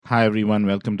Hi everyone,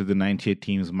 welcome to the 98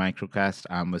 Teams Microcast.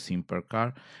 I'm Wasim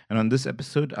Parkar, and on this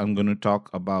episode, I'm going to talk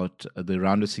about the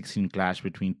round of 16 clash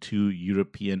between two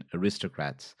European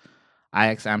aristocrats,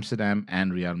 Ajax Amsterdam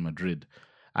and Real Madrid.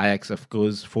 Ajax, of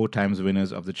course, 4 times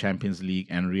winners of the Champions League,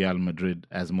 and Real Madrid,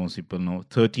 as most people know,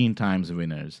 13 times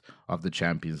winners of the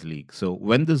Champions League. So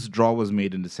when this draw was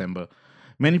made in December,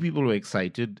 many people were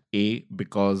excited,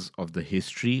 because of the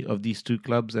history of these two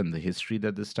clubs and the history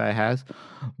that this tie has,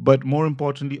 but more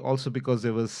importantly, also because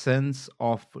there was a sense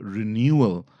of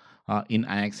renewal in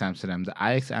Ajax Amsterdam. The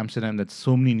Ajax Amsterdam that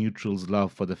so many neutrals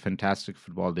love for the fantastic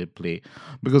football they play,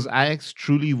 because Ajax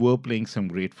truly were playing some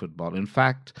great football. In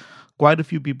fact, quite a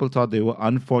few people thought they were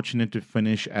unfortunate to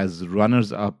finish as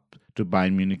runners up to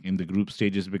Bayern Munich in the group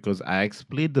stages because Ajax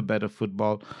played the better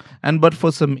football, and but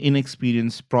for some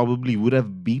inexperience, probably would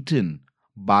have beaten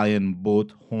Bayern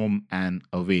both home and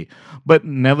away. But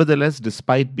nevertheless,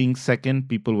 despite being second,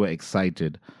 people were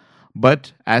excited.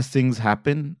 But as things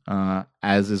happen,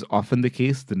 as is often the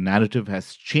case, the narrative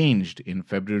has changed in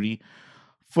February.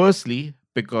 Firstly,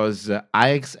 because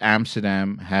Ajax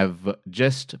Amsterdam have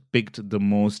just picked the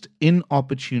most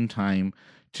inopportune time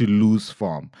to lose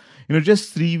form.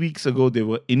 Just 3 weeks ago, they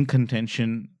were in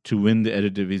contention to win the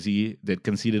Eredivisie. They'd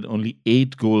conceded only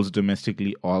 8 goals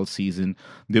domestically all season.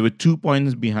 They were 2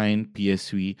 points behind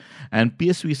PSV, and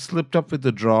PSV slipped up with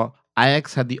the draw.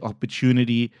 Ajax had the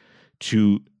opportunity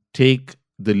to take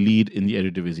the lead in the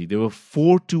Eredivisie. They were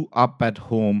 4-2 up at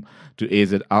home to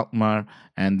AZ Alkmaar,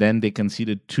 and then they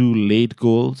conceded 2 late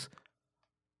goals,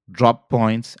 dropped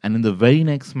points, and in the very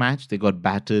next match, they got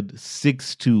battered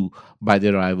 6-2 by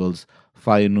their rivals,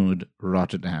 Feyenoord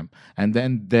Rotterdam. And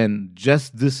then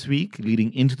just this week,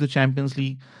 leading into the Champions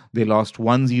League, they lost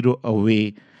 1-0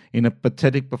 away in a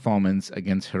pathetic performance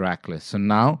against Heracles. So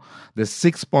now they're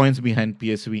 6 points behind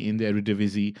PSV in the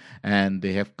Eredivisie, and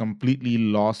they have completely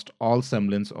lost all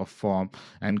semblance of form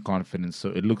and confidence.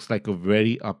 So it looks like a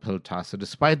very uphill task. So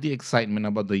despite the excitement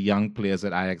about the young players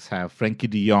that Ajax have, Frankie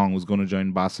de Jong, who's going to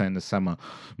join Barca in the summer,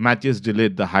 Matthias de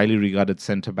Ligt, the highly regarded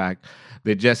centre-back,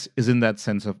 there just isn't that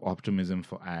sense of optimism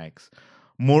for Ajax.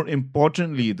 More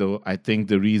importantly, though, I think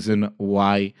the reason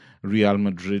why Real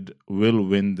Madrid will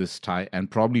win this tie,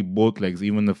 and probably both legs,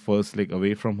 even the first leg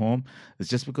away from home, is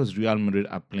just because Real Madrid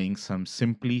are playing some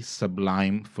simply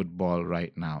sublime football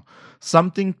right now.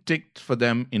 Something ticked for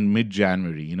them in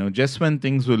mid-January. Just when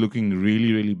things were looking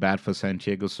really, really bad for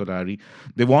Santiago Solari,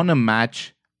 they won a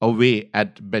match away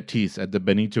at Betis at the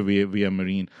Benito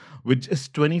Villamarin with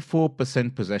just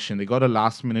 24% possession. They got a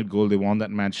last-minute goal. They won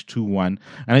that match 2-1. And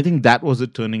I think that was a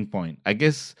turning point. I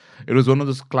guess it was one of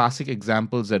those classic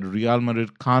examples that Real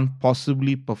Madrid can't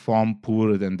possibly perform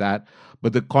poorer than that.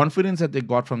 But the confidence that they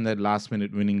got from that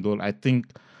last-minute winning goal, I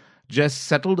think, just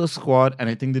settled the squad. And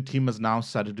I think the team has now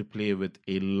started to play with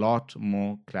a lot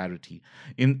more clarity.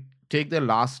 Take their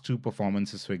last two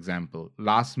performances, for example.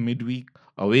 Last midweek,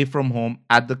 away from home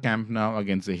at the Camp Nou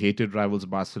against the hated rivals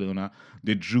Barcelona,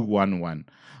 they drew 1-1.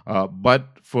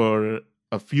 But for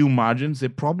a few margins, they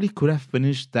probably could have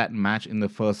finished that match in the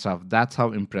first half. That's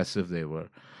how impressive they were.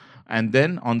 And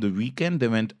then on the weekend, they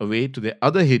went away to their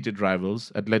other hated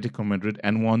rivals, Atletico Madrid,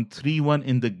 and won 3-1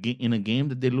 in a game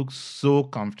that they looked so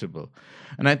comfortable.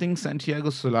 And I think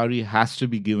Santiago Solari has to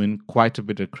be given quite a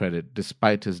bit of credit,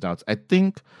 despite his doubts. I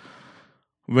think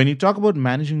when you talk about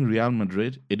managing Real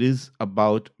Madrid, it is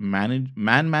about man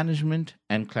management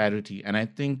and clarity. And I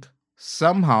think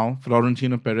somehow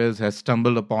Florentino Perez has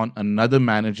stumbled upon another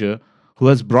manager who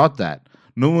has brought that.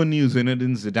 No one knew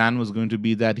Zinedine Zidane was going to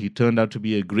be that. He turned out to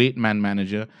be a great man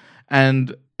manager.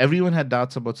 And everyone had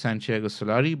doubts about Santiago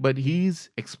Solari, but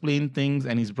he's explained things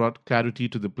and he's brought clarity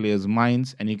to the players'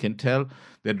 minds. And you can tell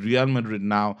that Real Madrid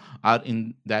now are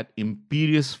in that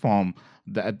imperious form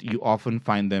that you often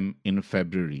find them in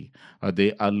February.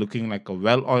 They are looking like a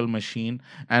well-oiled machine.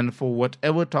 And for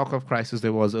whatever talk of crisis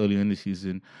there was earlier in the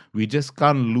season, we just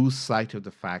can't lose sight of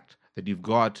the fact that you've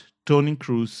got Toni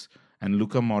Kroos and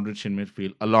Luka Modric in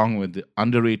midfield, along with the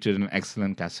underrated and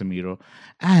excellent Casemiro.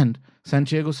 And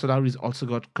Santiago Solari's also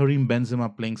got Karim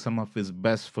Benzema playing some of his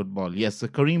best football. Yes, the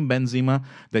Karim Benzema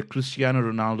that Cristiano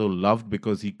Ronaldo loved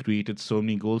because he created so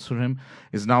many goals for him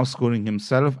is now scoring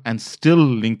himself and still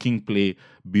linking play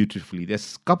beautifully.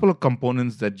 There's a couple of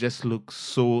components that just look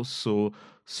so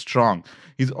strong.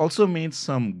 He's also made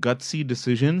some gutsy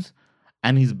decisions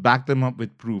and he's backed them up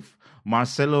with proof.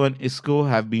 Marcelo and Isco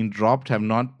have been dropped, have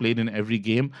not played in every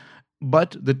game,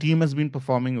 but the team has been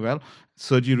performing well.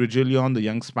 Sergio Reguilon, the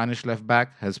young Spanish left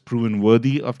back, has proven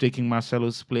worthy of taking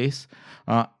Marcelo's place.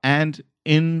 And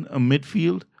in a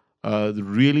midfield,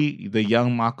 Really, the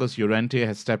young Marcos Llorente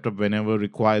has stepped up whenever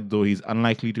required, though he's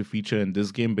unlikely to feature in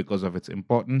this game because of its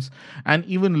importance. And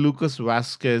even Lucas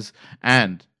Vasquez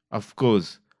and, of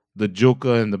course, the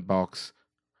Joker in the box,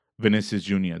 Vinicius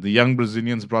Jr. The young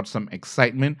Brazilians brought some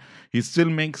excitement. He still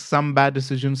makes some bad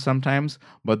decisions sometimes,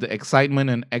 but the excitement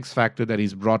and X factor that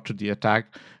he's brought to the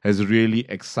attack has really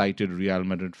excited Real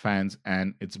Madrid fans,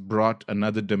 and it's brought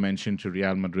another dimension to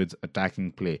Real Madrid's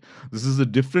attacking play. This is a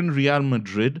different Real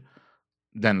Madrid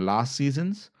than last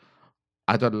season's.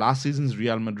 I thought last season's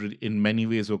Real Madrid, in many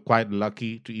ways, were quite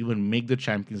lucky to even make the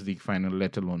Champions League final,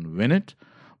 let alone win it.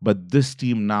 But this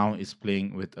team now is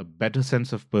playing with a better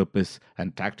sense of purpose,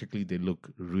 and tactically, they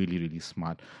look really, really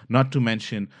smart. Not to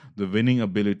mention the winning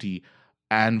ability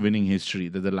and winning history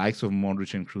that the likes of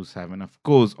Modric and Cruz have, and of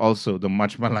course, also the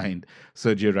much maligned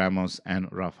Sergio Ramos and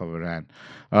Rafa Varane.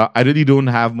 I really don't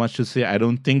have much to say. I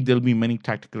don't think there'll be many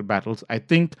tactical battles. I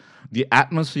think the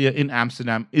atmosphere in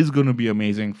Amsterdam is going to be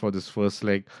amazing for this first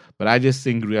leg, but I just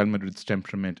think Real Madrid's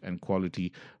temperament and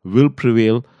quality will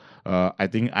prevail. I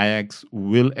think Ajax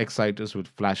will excite us with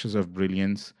flashes of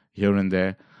brilliance here and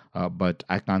there, but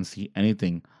I can't see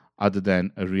anything other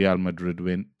than a Real Madrid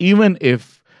win, even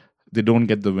if they don't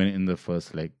get the win in the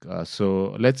first leg.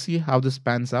 So let's see how this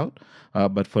pans out.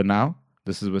 But for now,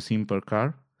 this is Wasim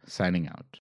Parkar signing out.